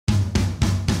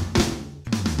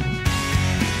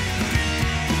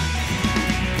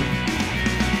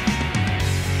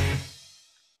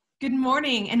Good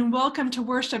morning and welcome to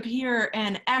worship here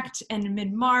in Echt and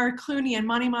Midmar, Cluny and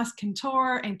Monymusk,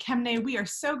 Kintore and Kemnay. We are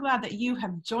so glad that you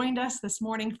have joined us this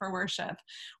morning for worship.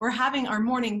 We're having our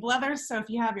morning blethers, so if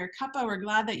you have your cuppa, we're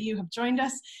glad that you have joined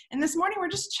us. And this morning we're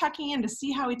just checking in to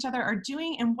see how each other are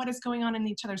doing and what is going on in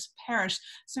each other's parish.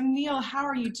 So Neil, how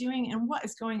are you doing and what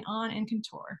is going on in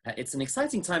Kintore? It's an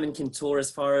exciting time in Kintore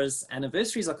as far as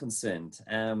anniversaries are concerned.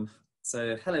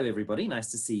 So hello everybody, nice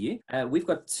to see you. We've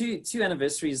got two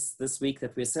anniversaries this week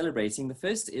that we're celebrating. The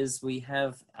first is we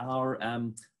have our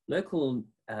local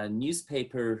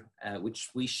newspaper,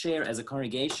 which we share as a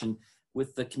congregation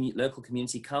with the local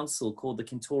community council called the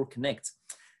Kintore Connect.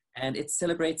 And it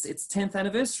celebrates its 10th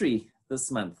anniversary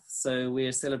this month. So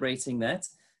we're celebrating that.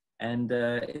 And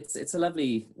it's a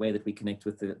lovely way that we connect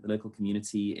with the local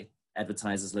community. It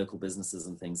advertises local businesses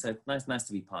and things. So nice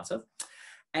to be part of.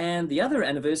 And the other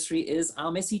anniversary is our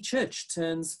Messy Church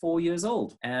turns 4 years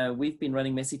old. We've been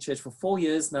running Messy Church for 4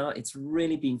 years now. It's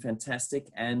really been fantastic.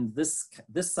 And this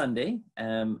Sunday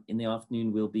in the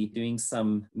afternoon, we'll be doing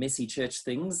some Messy Church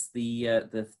things.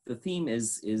 The theme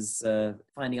is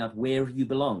finding out where you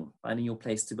belong, finding your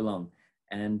place to belong.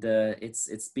 And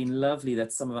it's been lovely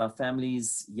that some of our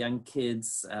families, young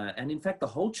kids, and in fact, the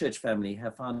whole church family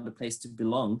have found a place to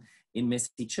belong in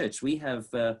Messy Church. We have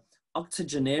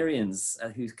octogenarians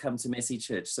who come to Messy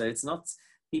Church. So it's not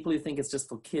people who think it's just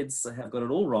for kids have got it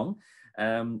all wrong.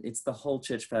 It's the whole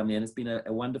church family, and it's been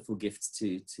a wonderful gift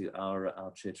to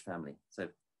our church family. So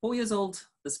 4 years old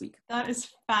this week. That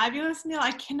is fabulous, Neil.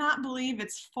 I cannot believe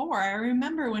it's 4. I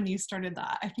remember when you started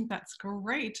that. I think that's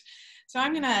great. So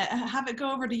I'm going to have it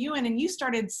go over to you. And you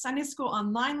started Sunday school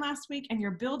online last week and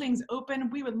your building's open.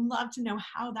 We would love to know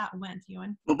how that went,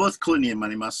 Ewan. Well, both Cluny and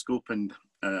Monymusk opened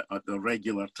at the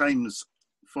regular times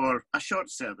for a short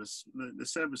service. The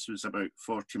service was about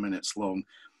 40 minutes long.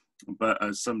 But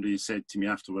as somebody said to me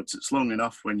afterwards, it's long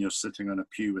enough when you're sitting on a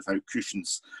pew without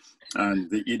cushions and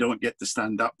that you don't get to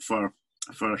stand up for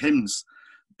hymns.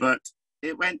 But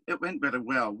it went very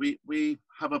well. We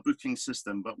have a booking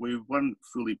system, but we weren't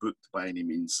fully booked by any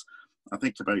means. I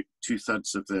think about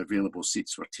 2/3 of the available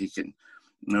seats were taken,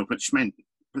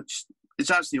 which is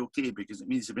actually okay because it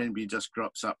means if anybody just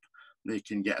crops up, they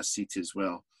can get a seat as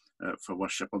well for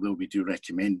worship, although we do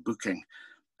recommend booking.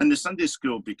 And the Sunday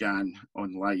school began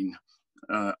online,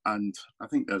 and I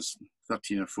think there's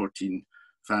 13 or 14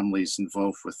 families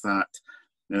involved with that.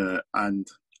 And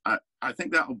I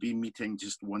think that will be meeting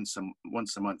just once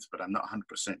a month, but I'm not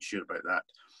 100% sure about that.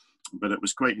 But it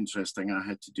was quite interesting. I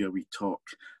had to do a wee talk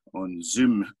on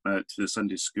Zoom to the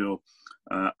Sunday school,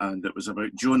 and it was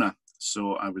about Jonah.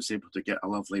 So I was able to get a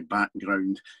lovely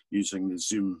background using the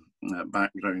Zoom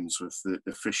backgrounds with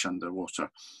the fish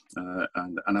underwater.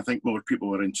 And I think more people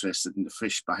were interested in the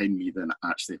fish behind me than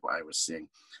actually what I was saying.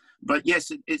 But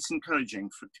yes, it's encouraging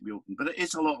for it to be open, but it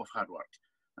is a lot of hard work.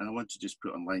 And I want to just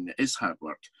put online it is hard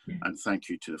work. And thank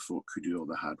you to the folk who do all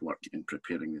the hard work in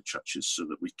preparing the churches so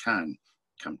that we can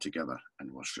come together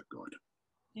and worship God.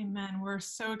 Amen. We're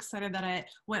so excited that it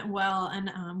went well,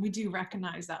 and we do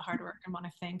recognize that hard work and want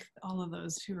to thank all of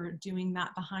those who are doing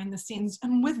that behind the scenes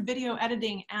and with video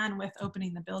editing and with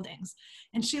opening the buildings.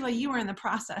 And Sheila, you were in the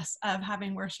process of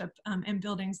having worship in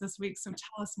buildings this week, so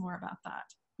tell us more about that.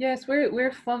 Yes,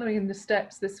 we're following in the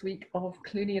steps this week of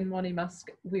Cluny and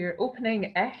Monymusk. We're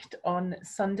opening Echt on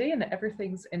Sunday and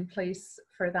everything's in place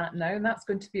for that now, and that's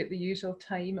going to be at the usual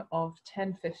time of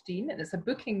 10:15, and it's a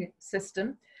booking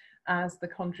system, as the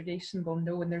congregation will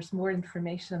know, and there's more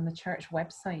information on the church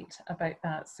website about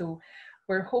that. So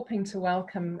we're hoping to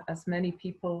welcome as many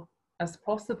people as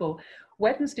possible.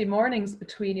 Wednesday mornings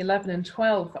between 11 and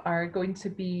 12 are going to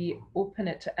be open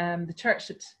at the church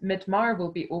at Midmar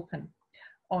will be open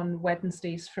on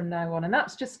Wednesdays from now on, and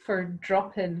that's just for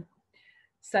drop-in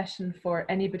session for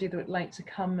anybody that would like to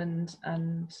come and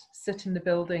sit in the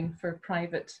building for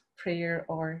private prayer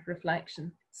or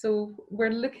reflection. So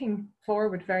we're looking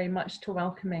forward very much to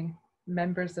welcoming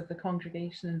members of the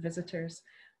congregation and visitors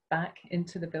back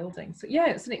into the building. So yeah,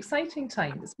 it's an exciting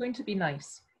time. It's going to be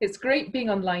nice. It's great being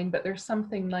online, but there's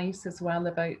something nice as well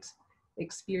about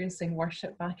experiencing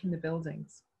worship back in the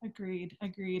buildings. Agreed.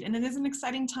 And it is an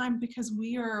exciting time because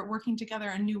we are working together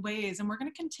in new ways, and we're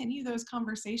going to continue those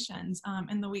conversations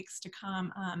in the weeks to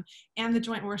come and the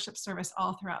joint worship service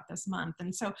all throughout this month.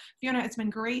 And so, Fiona, it's been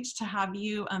great to have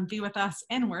you be with us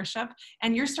in worship,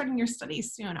 and you're starting your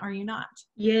studies soon, are you not?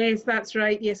 Yes, that's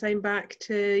right. Yes, I'm back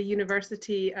to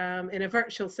university in a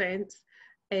virtual sense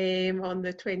on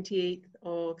the 28th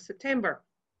of September.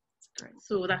 That's great.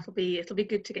 So it'll be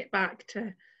good to get back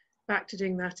to back to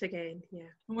doing that again. Yeah.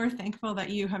 We're thankful that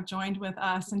you have joined with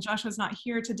us. And Joshua's not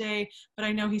here today, but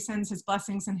I know he sends his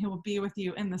blessings and he will be with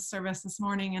you in the service this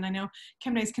morning. And I know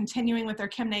Kemne is continuing with their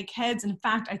Kemne Kids. In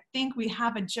fact, I think we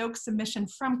have a joke submission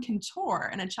from Kintore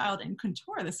and a child in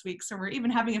Kintore this week. So we're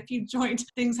even having a few joint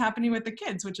things happening with the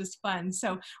kids, which is fun.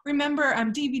 So remember,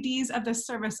 DVDs of this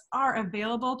service are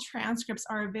available. Transcripts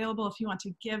are available if you want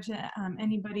to give to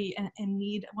anybody in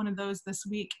need one of those this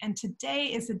week. And today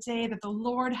is a day that the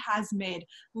Lord has made.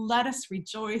 Let us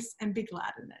rejoice and be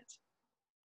glad in it.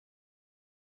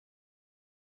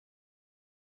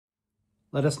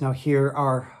 Let us now hear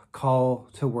our call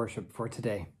to worship for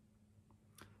today.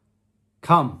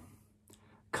 Come,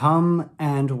 come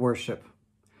and worship,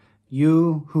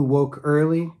 you who woke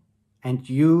early and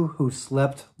you who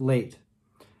slept late,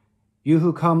 you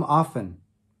who come often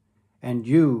and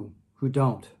you who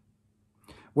don't.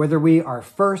 Whether we are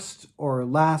first or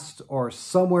last or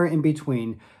somewhere in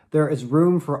between, there is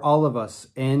room for all of us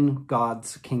in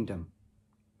God's kingdom,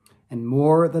 and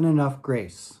more than enough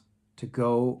grace to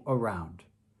go around.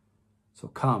 So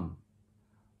come,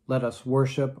 let us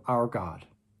worship our God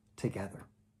together.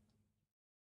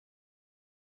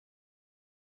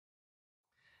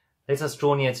 Let us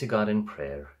draw near to God in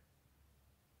prayer.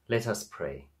 Let us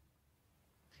pray.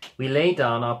 We lay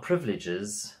down our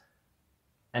privileges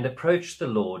and approach the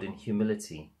Lord in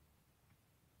humility.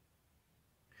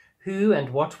 Who and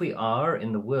what we are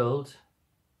in the world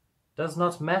does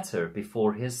not matter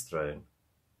before his throne.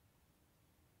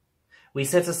 We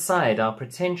set aside our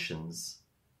pretensions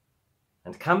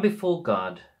and come before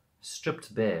God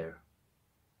stripped bare.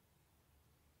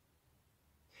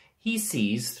 He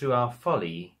sees through our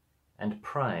folly and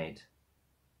pride.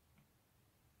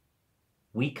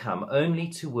 We come only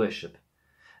to worship,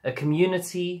 a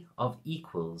community of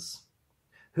equals,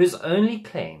 whose only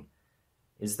claim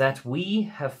is that we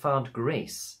have found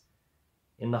grace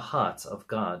in the heart of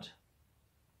God.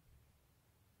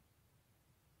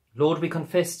 Lord, we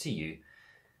confess to you,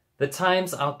 the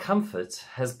times our comfort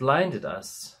has blinded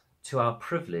us to our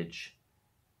privilege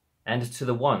and to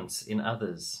the want in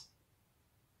others.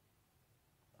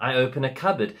 I open a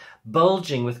cupboard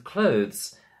bulging with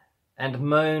clothes and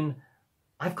moan,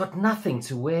 I've got nothing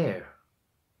to wear.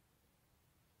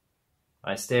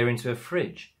 I stare into a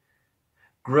fridge,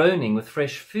 groaning with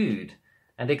fresh food,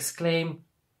 and exclaim,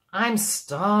 I'm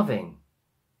starving.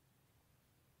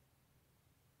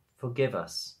 Forgive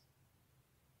us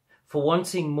for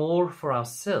wanting more for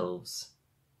ourselves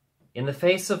in the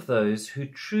face of those who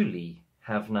truly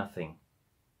have nothing,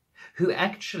 who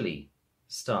actually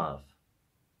starve.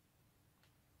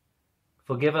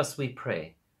 Forgive us, we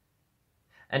pray,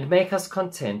 and make us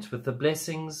content with the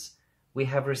blessings we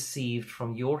have received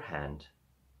from your hand.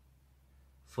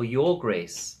 For your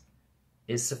grace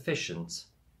is sufficient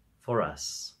for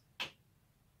us.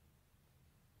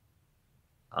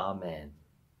 Amen.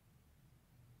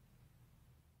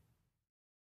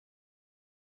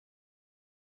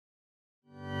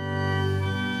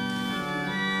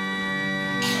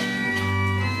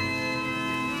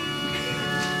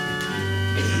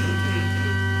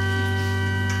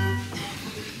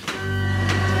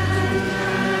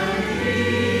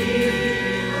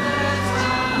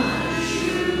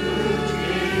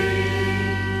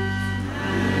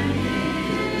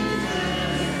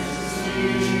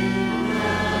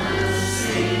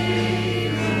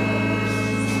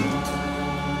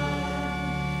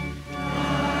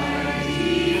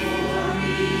 Deep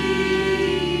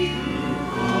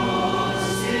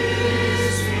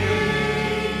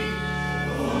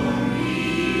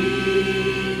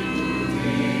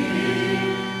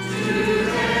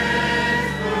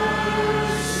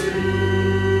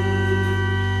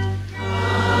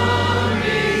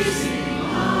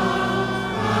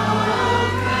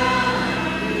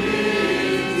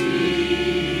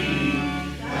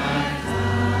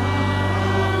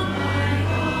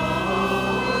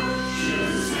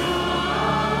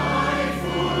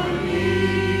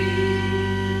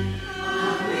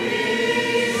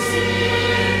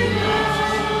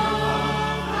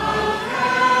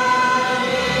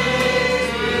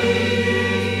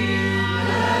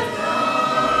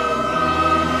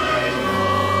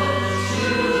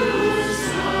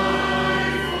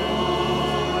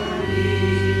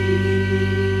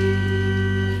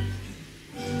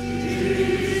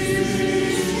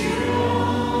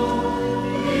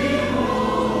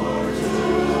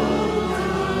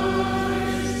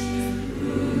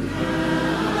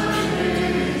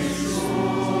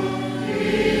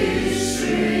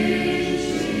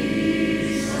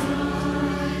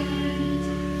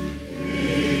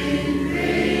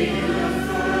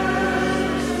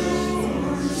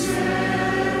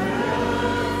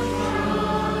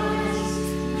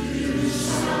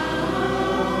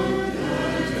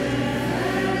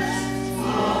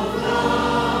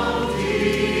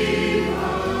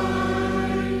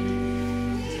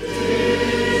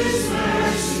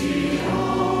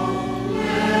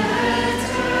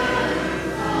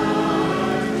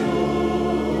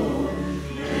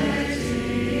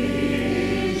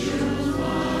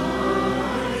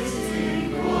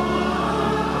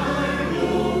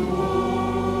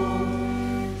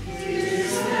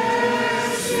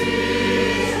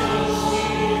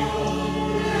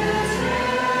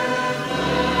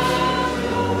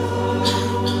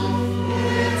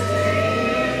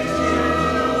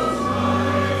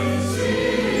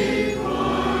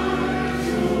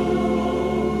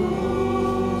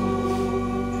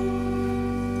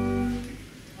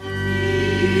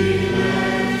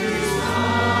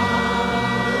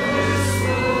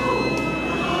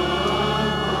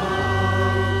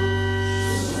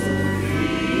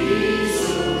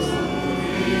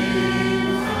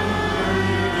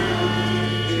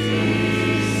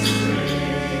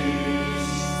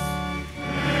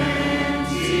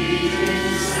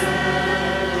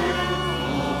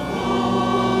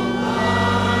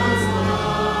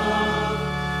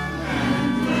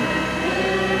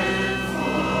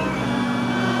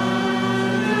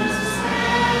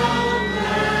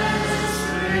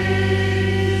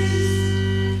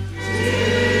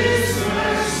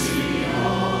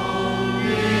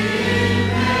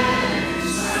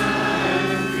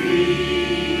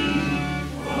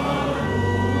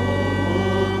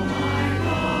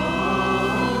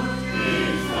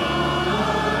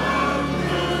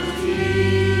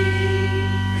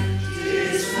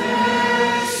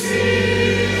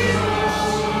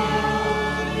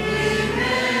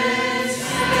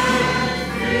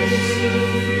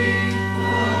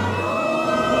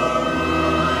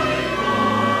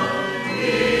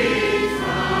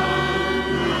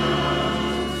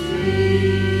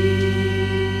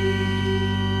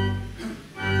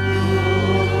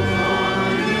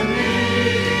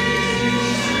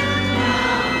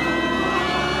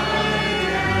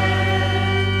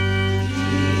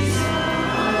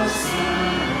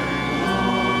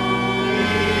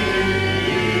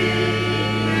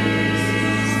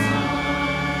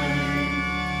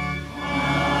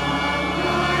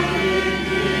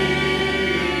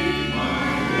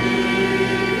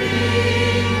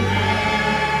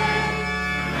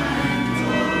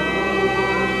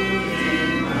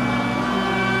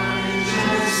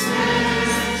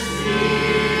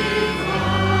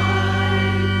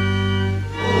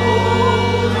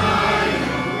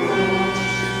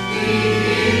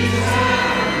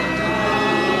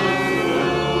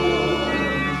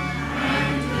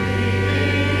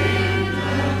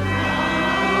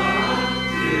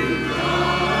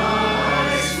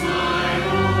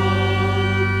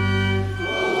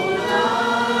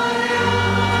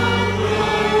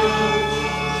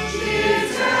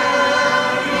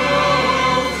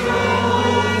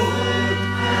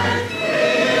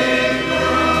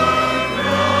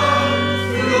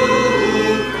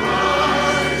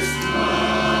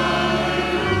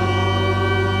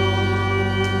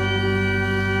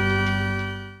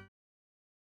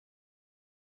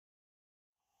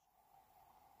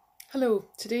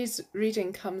Today's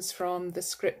reading comes from the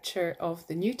scripture of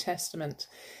the New Testament.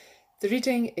 The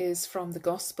reading is from the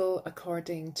Gospel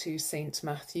according to St.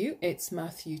 Matthew. It's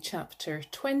Matthew chapter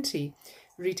 20,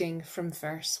 reading from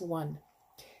verse 1.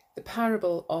 The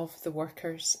parable of the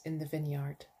workers in the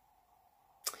vineyard.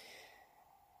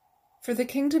 For the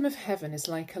kingdom of heaven is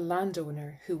like a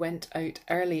landowner who went out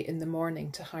early in the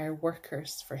morning to hire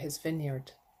workers for his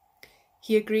vineyard.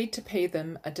 He agreed to pay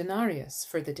them a denarius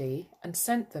for the day and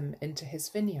sent them into his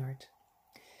vineyard.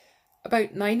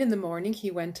 About 9 in the morning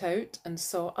he went out and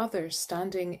saw others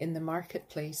standing in the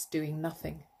marketplace doing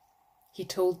nothing. He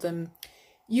told them,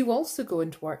 "You also go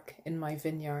and work in my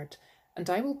vineyard, and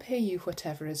I will pay you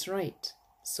whatever is right."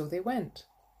 So they went.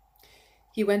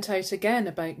 He went out again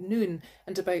about noon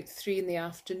and about 3 in the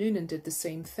afternoon and did the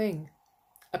same thing.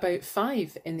 About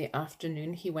 5 in the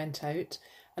afternoon he went out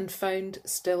and found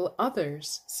still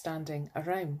others standing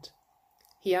around.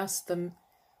 He asked them,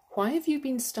 "Why have you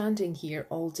been standing here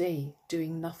all day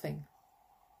doing nothing?"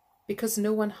 "Because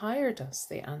no one hired us,"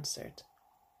 they answered.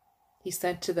 He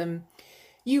said to them,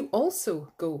 "You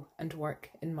also go and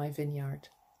work in my vineyard."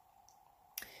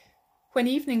 When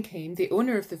evening came, the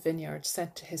owner of the vineyard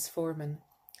said to his foreman,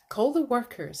 "Call the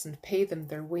workers and pay them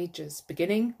their wages,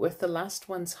 beginning with the last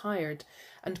ones hired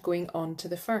and going on to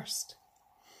the first."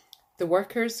 The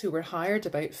workers who were hired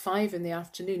about 5 in the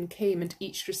afternoon came and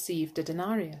each received a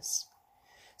denarius.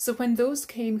 So when those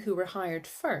came who were hired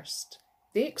first,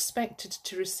 they expected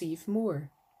to receive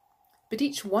more. But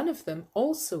each one of them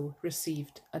also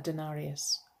received a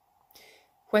denarius.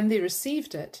 When they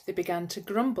received it, they began to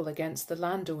grumble against the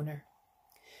landowner.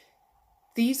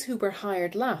 "These who were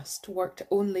hired last worked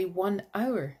only 1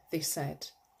 hour," they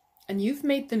said, "and you've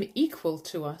made them equal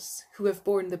to us who have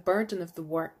borne the burden of the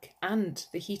work and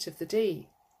the heat of the day."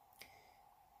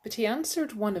 But he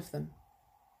answered one of them,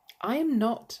 "I am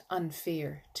not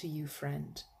unfair to you,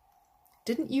 friend.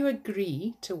 Didn't you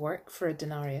agree to work for a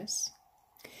denarius?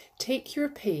 Take your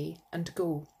pay and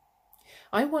go.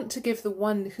 I want to give the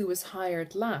one who was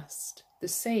hired last the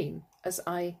same as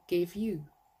I gave you.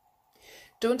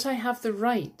 Don't I have the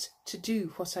right to do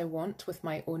what I want with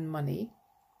my own money?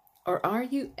 Or are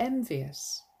you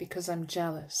envious because I'm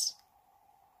jealous?"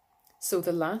 So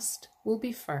the last will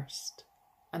be first,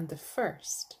 and the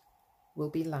first will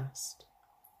be last.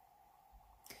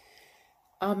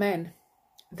 Amen.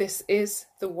 This is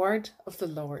the word of the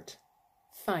Lord.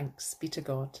 Thanks be to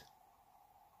God.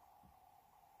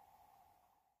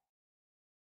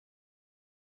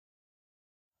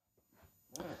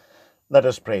 Let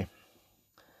us pray.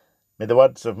 May the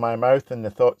words of my mouth and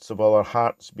the thoughts of all our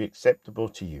hearts be acceptable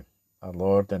to you, our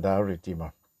Lord and our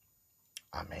Redeemer.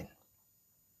 Amen.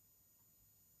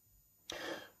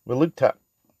 We looked at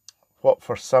what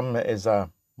for some is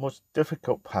a most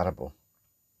difficult parable.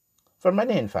 For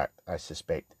many, in fact, I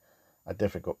suspect, a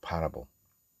difficult parable.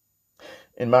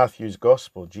 In Matthew's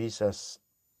Gospel, Jesus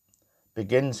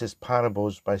begins his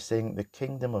parables by saying the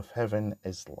kingdom of heaven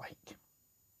is like,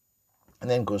 and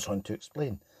then goes on to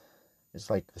explain. It's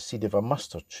like the seed of a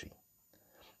mustard tree.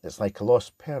 It's like a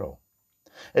lost pearl.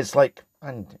 It's like,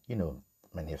 and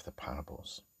many of the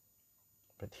parables.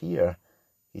 But here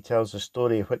he tells a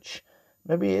story which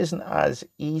maybe isn't as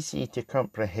easy to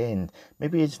comprehend.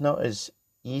 Maybe it's not as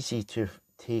easy to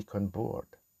take on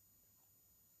board.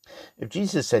 If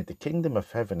Jesus said the kingdom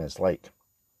of heaven is like,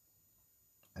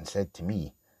 and said to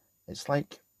me, it's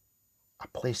like a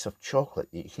place of chocolate.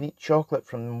 You can eat chocolate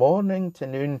from morning to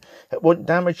noon. It won't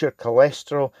damage your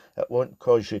cholesterol. It won't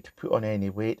cause you to put on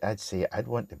any weight. I'd say I'd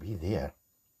want to be there.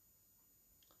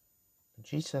 But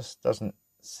Jesus doesn't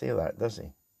say that, does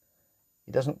he?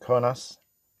 He doesn't con us.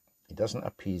 He doesn't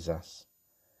appease us.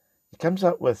 He comes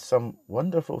up with some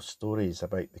wonderful stories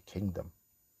about the kingdom.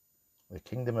 The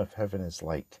kingdom of heaven is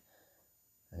like,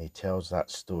 and he tells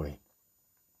that story.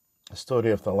 A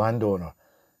story of the landowner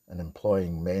and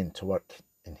employing men to work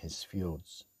in his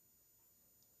fields.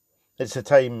 It's a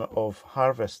time of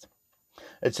harvest.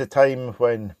 It's a time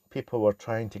when people were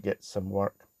trying to get some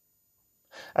work.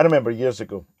 I remember years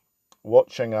ago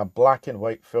watching a black and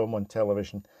white film on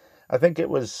television. I think it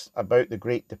was about the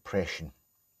Great Depression.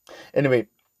 Anyway,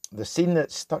 the scene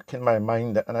that stuck in my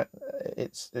mind, and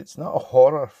it's not a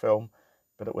horror film,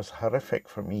 but it was horrific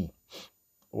for me,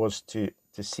 was to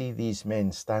see these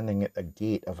men standing at the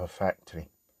gate of a factory,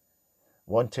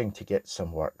 wanting to get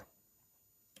some work.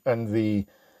 And the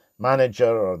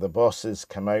manager or the bosses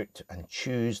come out and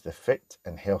choose the fit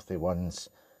and healthy ones,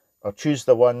 or choose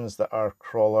the ones that are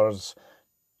crawlers,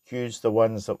 choose the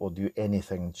ones that will do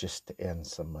anything just to earn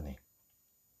some money.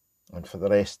 And for the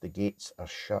rest, the gates are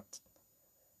shut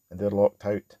and they're locked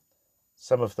out.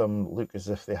 Some of them look as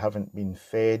if they haven't been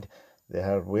fed. They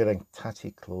are wearing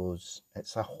tatty clothes.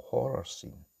 It's a horror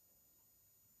scene.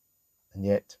 And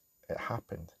yet it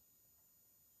happened.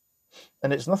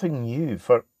 And it's nothing new,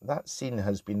 for that scene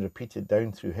has been repeated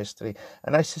down through history,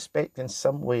 and I suspect in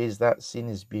some ways that scene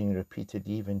is being repeated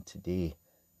even today.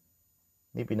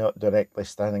 Maybe not directly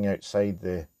standing outside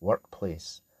the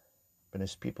workplace, but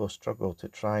as people struggle to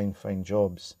try and find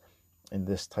jobs in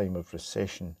this time of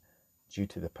recession due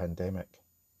to the pandemic.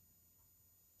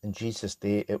 In Jesus'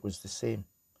 day, it was the same.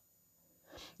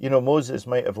 You know, Moses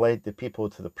might have led the people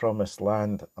to the promised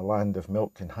land, a land of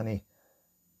milk and honey,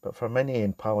 but for many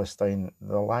in Palestine,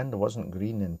 the land wasn't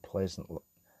green and pleasant.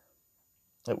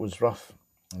 It was rough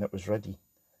and it was ruddy.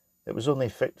 It was only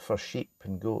fit for sheep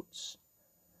and goats.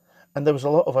 And there was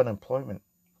a lot of unemployment.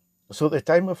 So at the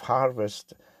time of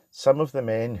harvest, some of the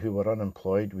men who were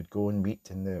unemployed would go and meet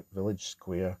in the village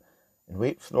square and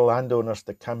wait for the landowners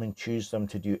to come and choose them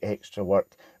to do extra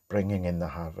work, bringing in the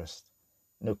harvest.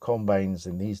 No combines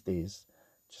in these days,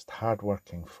 just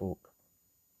hard-working folk.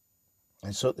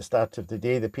 And so at the start of the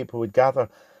day, the people would gather,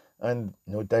 and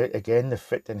no doubt again the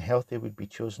fit and healthy would be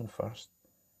chosen first.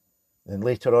 Then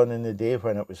later on in the day,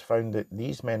 when it was found that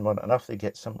these men weren't enough, they'd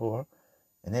get some more,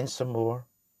 and then some more,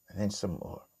 and then some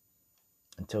more.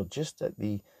 Until just at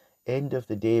the end of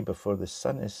the day, before the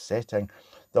sun is setting,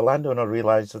 the landowner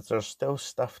realises that there's still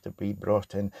stuff to be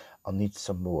brought in. I'll need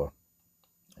some more.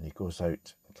 And he goes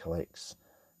out and collects,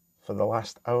 for the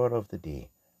last hour of the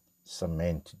day, some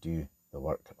men to do the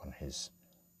work on his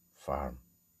farm.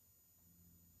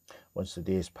 Once the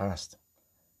day is passed,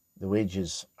 the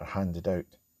wages are handed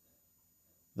out.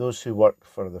 Those who work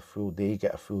for the full day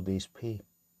get a full day's pay.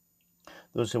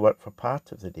 Those who work for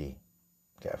part of the day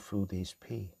get a full day's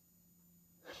pay.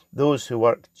 Those who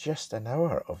work just an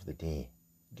hour of the day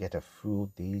get a full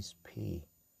day's pay.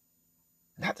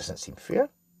 And that doesn't seem fair.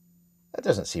 That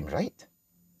doesn't seem right.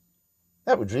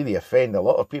 That would really offend a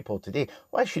lot of people today.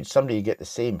 Why should somebody get the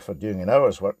same for doing an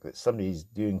hour's work that somebody's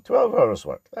doing 12 hours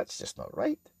work? That's just not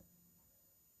right.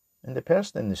 And the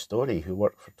person in the story who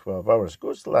worked for 12 hours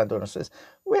goes to the landowner and says,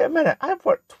 wait a minute, I've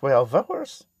worked 12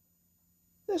 hours.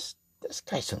 This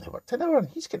guy's only worked an hour and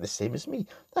he's getting the same as me.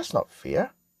 That's not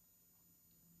fair.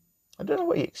 I don't know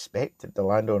what he expected the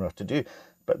landowner to do,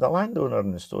 but the landowner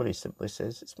in the story simply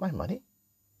says, it's my money.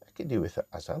 I can do with it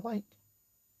as I like.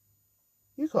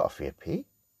 You got a fair pay.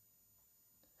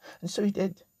 And so he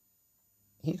did.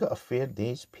 He got a fair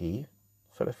day's pay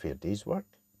for a fair day's work.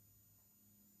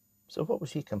 So what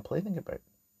was he complaining about?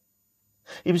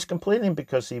 He was complaining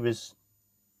because he was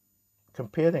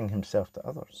comparing himself to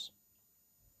others.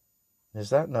 Is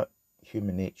that not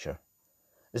human nature?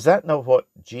 Is that not what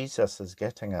Jesus is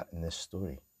getting at in this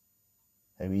story?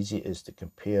 How easy it is to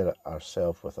compare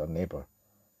ourselves with our neighbour,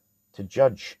 to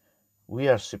judge we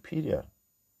are superior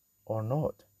or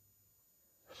not.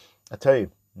 I tell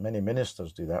you, many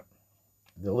ministers do that.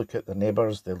 They look at their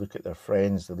neighbours, they look at their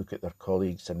friends, they look at their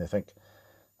colleagues, and they think,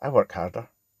 I work harder.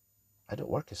 I don't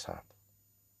work as hard.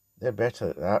 They're better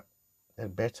at that. They're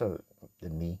better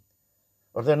than me.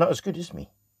 Or they're not as good as me.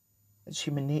 It's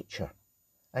human nature.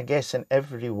 I guess in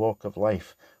every walk of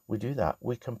life we do that.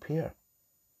 We compare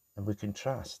and we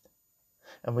contrast.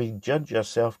 And we judge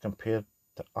ourselves compared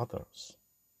to others.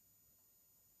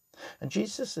 And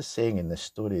Jesus is saying in this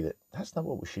story that that's not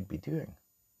what we should be doing.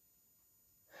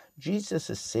 Jesus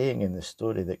is saying in the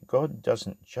story that God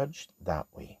doesn't judge that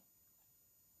way.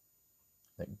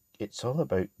 That it's all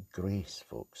about grace,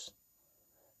 folks.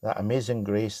 That amazing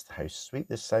grace, how sweet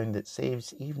the sound that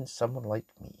saves even someone like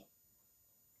me.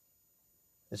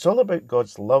 It's all about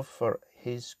God's love for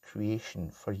his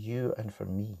creation, for you and for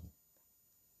me.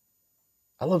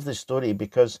 I love this story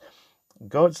because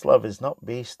God's love is not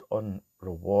based on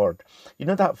reward. You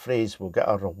know that phrase, we'll get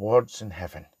our rewards in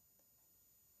heaven.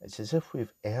 It's as if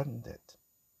we've earned it.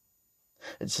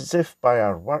 It's as if by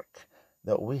our work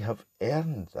that we have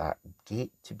earned that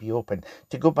gate to be opened.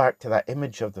 To go back to that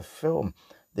image of the film,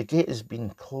 the gate has been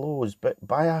closed, but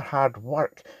by our hard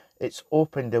work, it's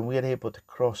opened and we're able to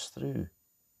cross through.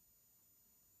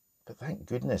 But thank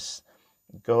goodness,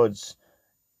 God's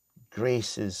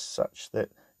grace is such that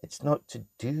it's not to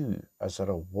do as a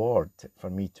reward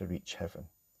for me to reach heaven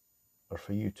or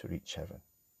for you to reach heaven.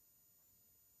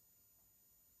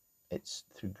 It's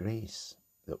through grace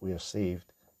that we are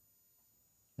saved.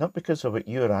 Not because of what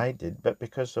you or I did, but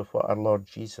because of what our Lord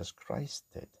Jesus Christ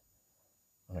did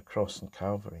on a cross in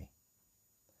Calvary.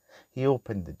 He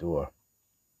opened the door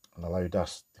and allowed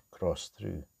us to cross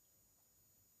through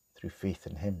faith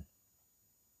in him.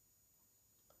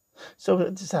 So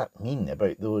what does that mean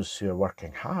about those who are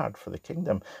working hard for the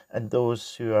kingdom and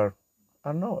those who are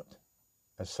not,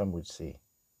 as some would say?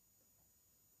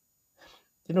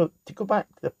 To go back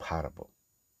to the parable,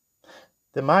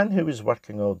 the man who was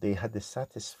working all day had the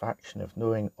satisfaction of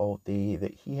knowing all day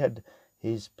that he had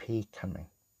his pay coming.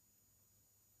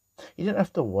 He didn't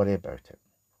have to worry about it.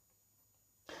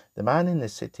 The man in the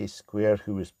city square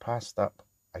who was passed up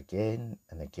again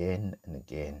and again and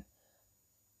again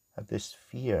had this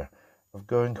fear of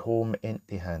going home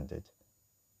empty-handed,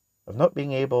 of not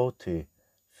being able to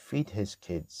feed his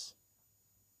kids,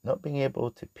 not being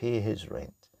able to pay his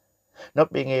rent,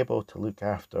 not being able to look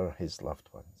after his loved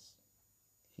ones.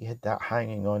 He had that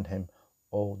hanging on him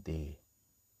all day.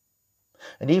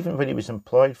 And even when he was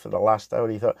employed for the last hour,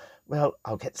 he thought, well,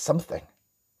 I'll get something.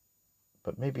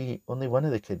 But maybe only one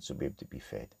of the kids will be able to be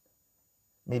fed.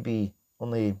 Maybe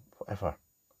only whatever.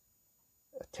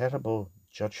 A terrible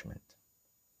judgment.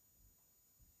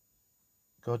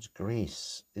 God's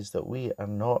grace is that we are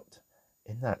not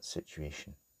in that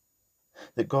situation.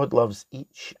 That God loves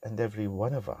each and every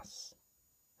one of us.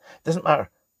 It doesn't matter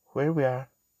where we are.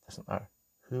 It doesn't matter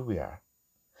who we are.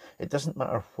 It doesn't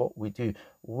matter what we do.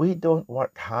 We don't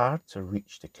work hard to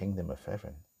reach the kingdom of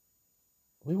heaven.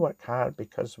 We work hard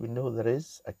because we know there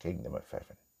is a kingdom of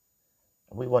heaven.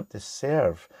 And we want to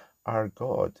serve our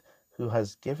God who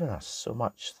has given us so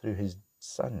much through his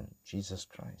Son, Jesus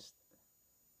Christ.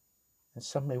 And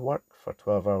some may work for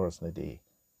 12 hours in a day,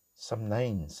 some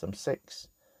 9, some 6,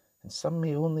 and some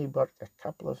may only work a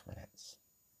couple of minutes.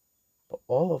 But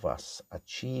all of us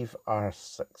achieve our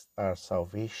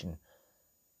salvation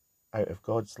out of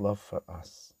God's love for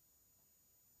us.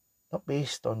 Not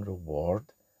based on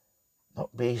reward,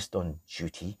 not based on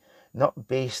duty, not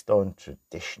based on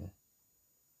tradition,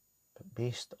 but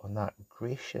based on that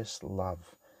gracious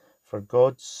love. For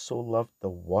God so loved the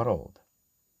world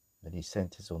that he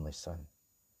sent his only Son.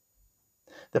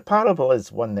 The parable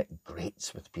is one that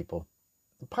grates with people.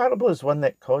 The parable is one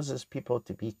that causes people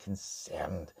to be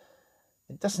concerned.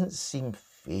 It doesn't seem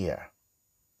fair.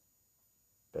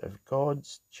 But if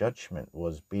God's judgment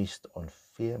was based on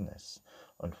fairness,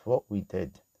 on what we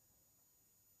did,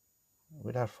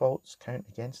 would our faults count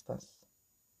against us?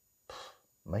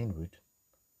 Mine would.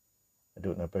 I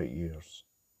don't know about yours.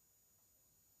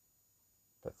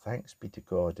 But thanks be to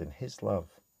God in his love.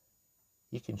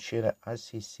 He can share it as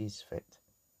he sees fit.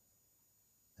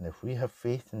 And if we have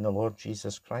faith in the Lord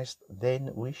Jesus Christ,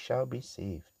 then we shall be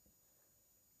saved.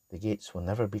 The gates will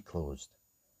never be closed,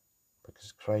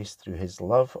 because Christ, through his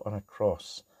love on a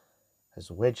cross,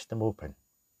 has wedged them open.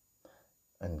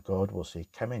 And God will say,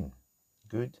 come in,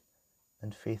 good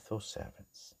and faithful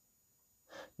servants.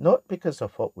 Not because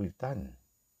of what we've done,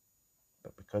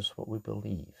 but because of what we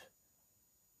believe,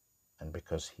 and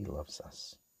because he loves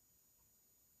us.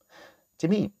 To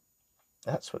me,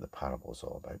 that's what the parable is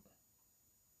all about.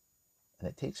 And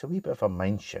it takes a wee bit of a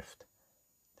mind shift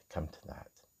to come to that.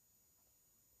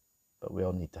 But we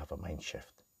all need to have a mind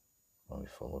shift when we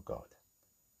follow God.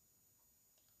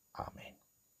 Amen.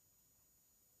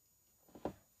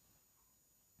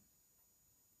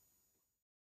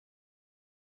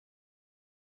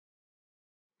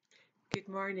 Good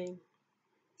morning.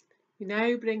 We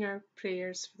now bring our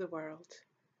prayers for the world.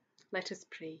 Let us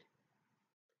pray.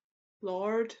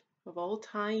 Lord of all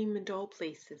time and all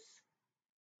places,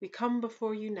 we come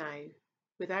before you now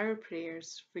with our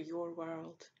prayers for your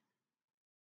world.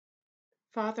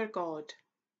 Father God,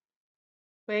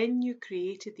 when you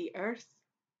created the earth,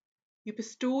 you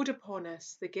bestowed upon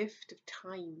us the gift of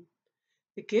time,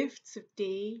 the gifts of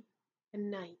day and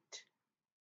night,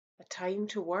 a time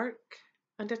to work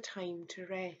and a time to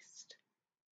rest.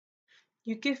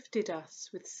 You gifted us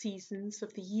with seasons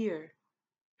of the year,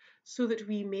 so that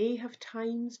we may have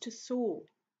times to sow,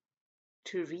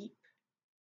 to reap,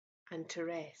 and to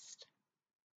rest.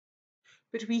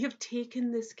 But we have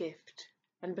taken this gift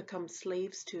and become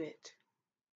slaves to it.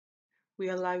 We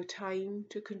allow time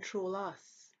to control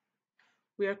us.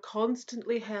 We are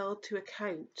constantly held to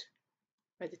account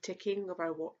by the ticking of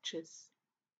our watches,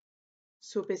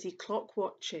 so busy clock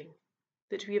watching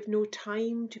that we have no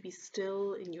time to be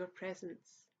still in your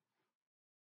presence.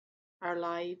 Our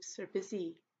lives are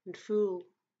busy and full.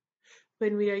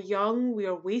 When we are young, we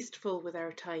are wasteful with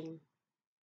our time.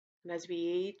 And as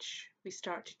we age, we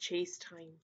start to chase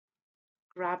time,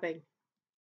 grabbing,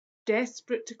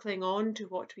 desperate to cling on to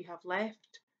what we have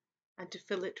left and to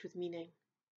fill it with meaning.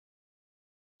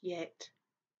 Yet,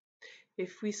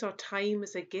 if we saw time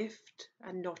as a gift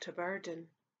and not a burden,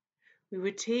 we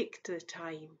would take the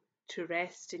time to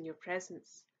rest in your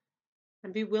presence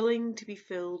and be willing to be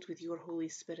filled with your Holy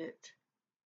Spirit.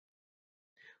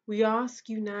 We ask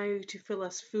you now to fill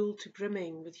us full to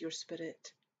brimming with your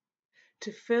Spirit,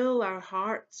 to fill our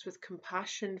hearts with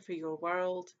compassion for your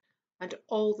world and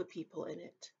all the people in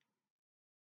it.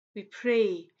 We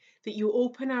pray that you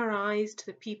open our eyes to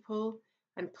the people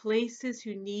and places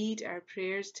who need our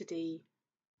prayers today.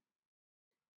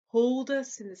 Hold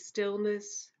us in the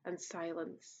stillness and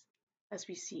silence as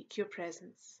we seek your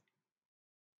presence.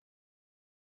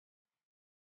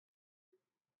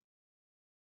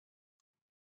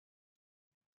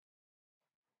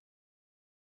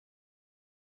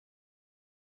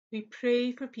 We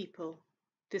pray for people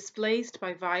displaced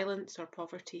by violence or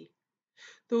poverty,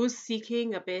 those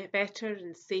seeking a better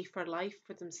and safer life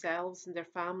for themselves and their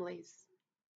families.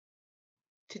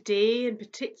 Today, in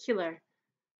particular,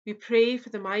 we pray for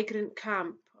the migrant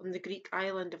camp on the Greek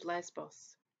island of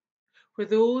Lesbos, where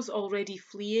those already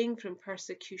fleeing from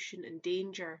persecution and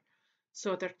danger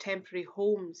saw their temporary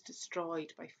homes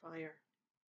destroyed by fire.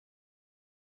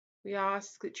 We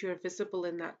ask that you are visible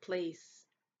in that place,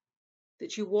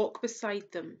 that you walk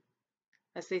beside them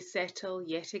as they settle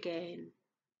yet again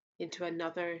into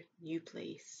another new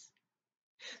place,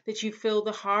 that you fill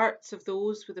the hearts of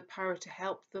those with the power to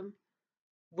help them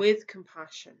with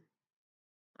compassion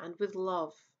and with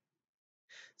love,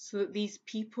 so that these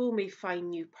people may find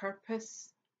new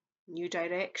purpose, new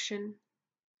direction,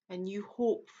 and new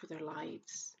hope for their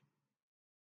lives.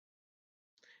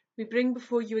 We bring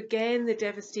before you again the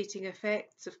devastating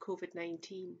effects of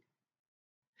COVID-19.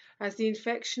 As the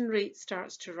infection rate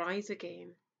starts to rise again,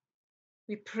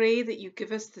 we pray that you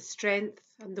give us the strength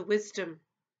and the wisdom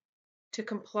to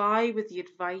comply with the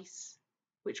advice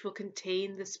which will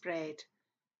contain the spread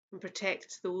and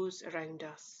protect those around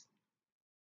us.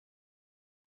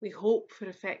 We hope for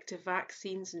effective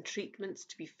vaccines and treatments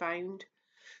to be found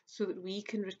so that we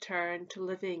can return to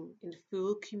living in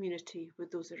full community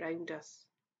with those around us.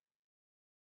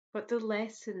 But the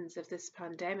lessons of this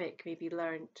pandemic may be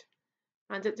learnt,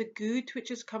 and that the good which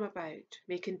has come about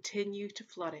may continue to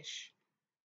flourish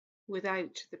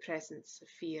without the presence of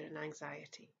fear and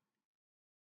anxiety.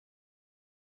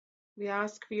 We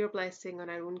ask for your blessing on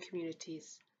our own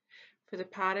communities, for the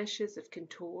parishes of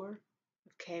Kintore,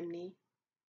 of Kemney,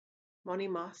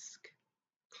 Monymusk,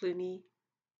 Cluny,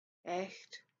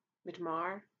 Echt,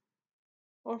 Midmar,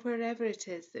 or wherever it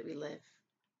is that we live.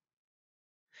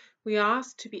 We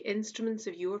ask to be instruments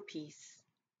of your peace.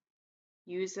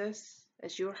 Use us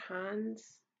as your hands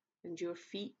and your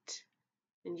feet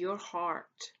and your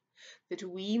heart, that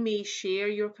we may share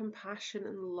your compassion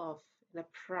and love in a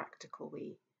practical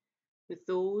way with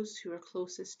those who are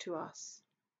closest to us.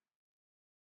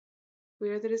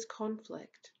 Where there is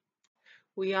conflict,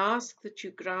 we ask that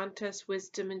you grant us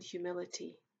wisdom and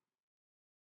humility.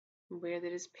 And where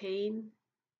there is pain,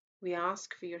 we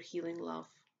ask for your healing love.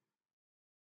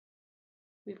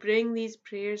 We bring these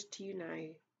prayers to you now,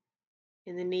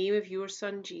 in the name of your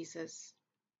Son Jesus,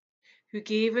 who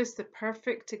gave us the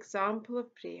perfect example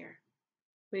of prayer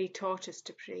when he taught us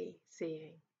to pray,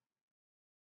 saying,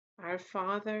 Our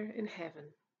Father in heaven,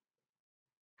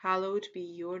 hallowed be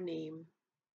your name.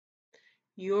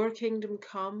 Your kingdom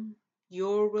come,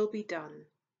 your will be done,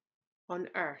 on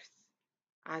earth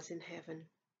as in heaven.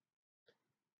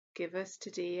 Give us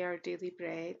today our daily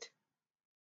bread.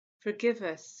 Forgive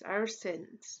us our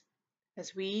sins,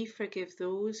 as we forgive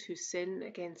those who sin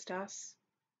against us.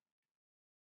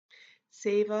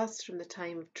 Save us from the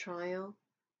time of trial,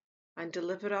 and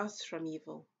deliver us from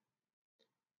evil.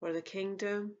 For the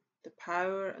kingdom, the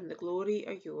power, and the glory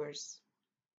are yours,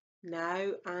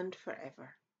 now and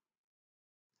forever.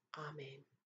 Amen.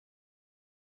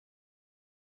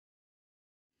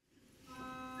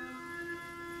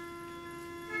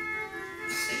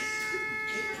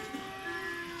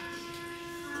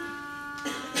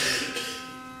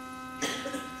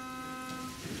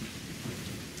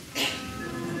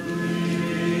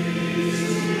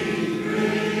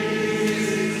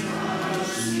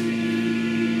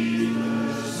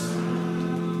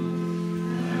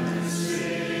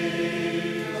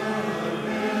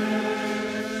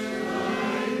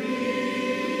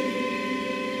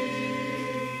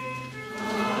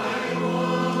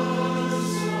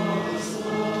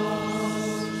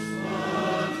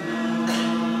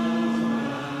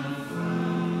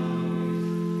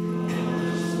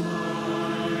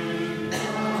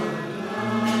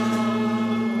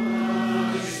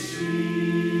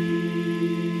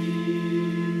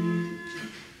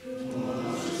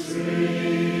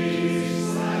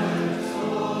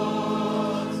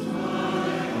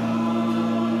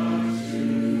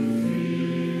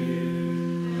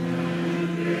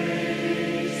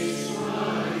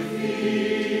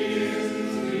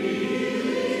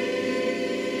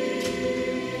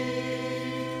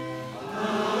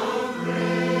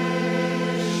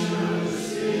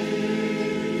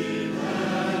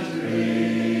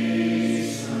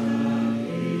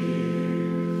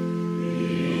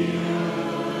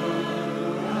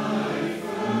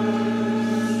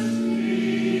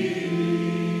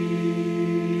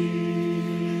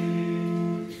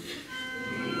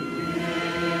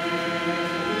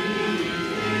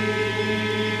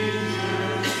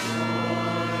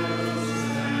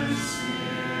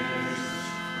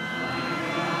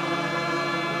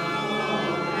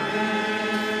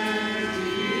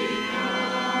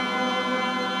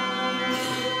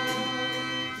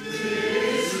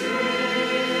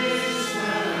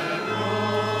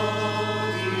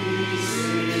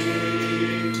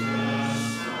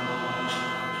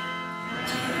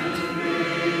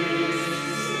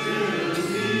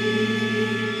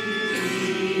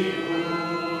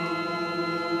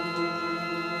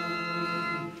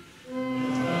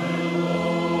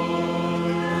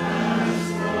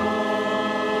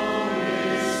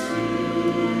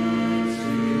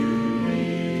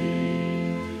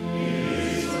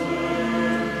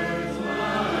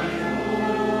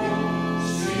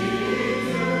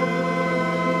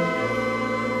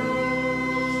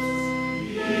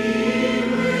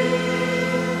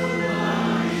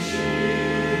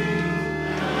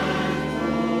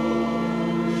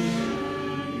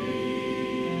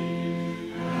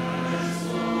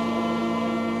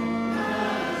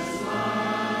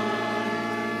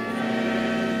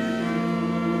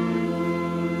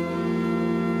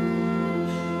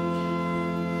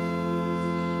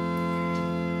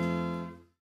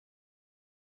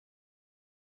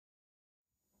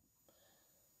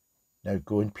 Now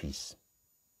go in peace.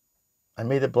 And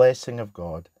may the blessing of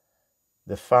God,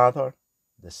 the Father,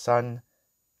 the Son,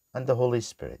 and the Holy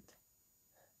Spirit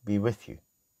be with you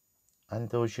and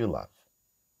those you love,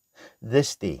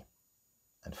 this day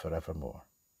and forevermore.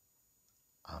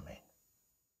 Amen.